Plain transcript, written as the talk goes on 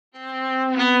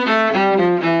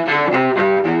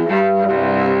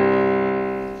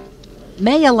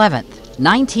May 11th,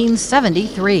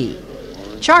 1973.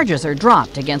 Charges are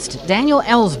dropped against Daniel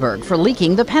Ellsberg for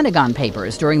leaking the Pentagon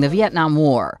Papers during the Vietnam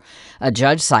War. A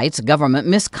judge cites government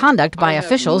misconduct by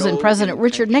officials in President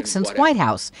Richard Nixon's White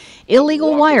House,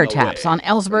 illegal wiretaps on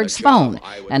Ellsberg's phone,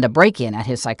 and a break-in at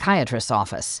his psychiatrist's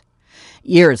office.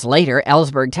 Years later,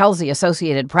 Ellsberg tells the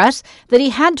Associated Press that he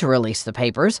had to release the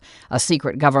papers, a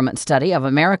secret government study of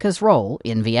America's role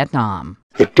in Vietnam.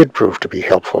 It did prove to be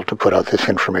helpful to put out this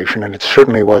information, and it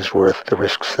certainly was worth the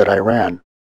risks that I ran.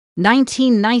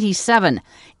 1997.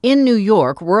 In New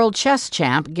York, world chess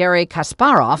champ Garry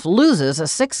Kasparov loses a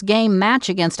 6-game match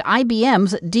against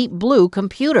IBM's Deep Blue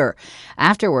computer.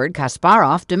 Afterward,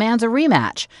 Kasparov demands a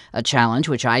rematch, a challenge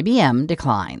which IBM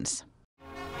declines.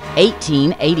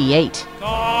 1888.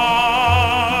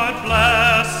 God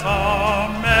bless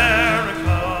America.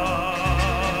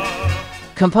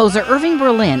 Composer Irving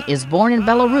Berlin is born in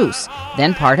Belarus,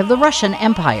 then part of the Russian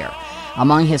Empire.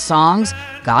 Among his songs,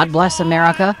 God Bless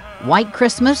America, White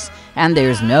Christmas, and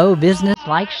There's No Business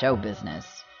Like Show Business.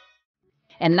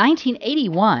 In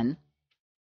 1981,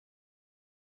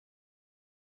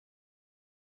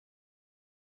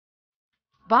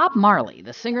 Bob Marley,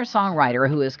 the singer-songwriter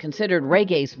who is considered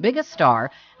reggae's biggest star,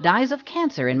 dies of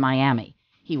cancer in Miami.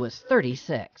 He was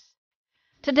 36.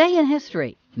 Today in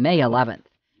history, May 11th.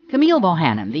 Camille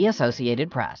Bohannon, The Associated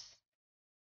Press.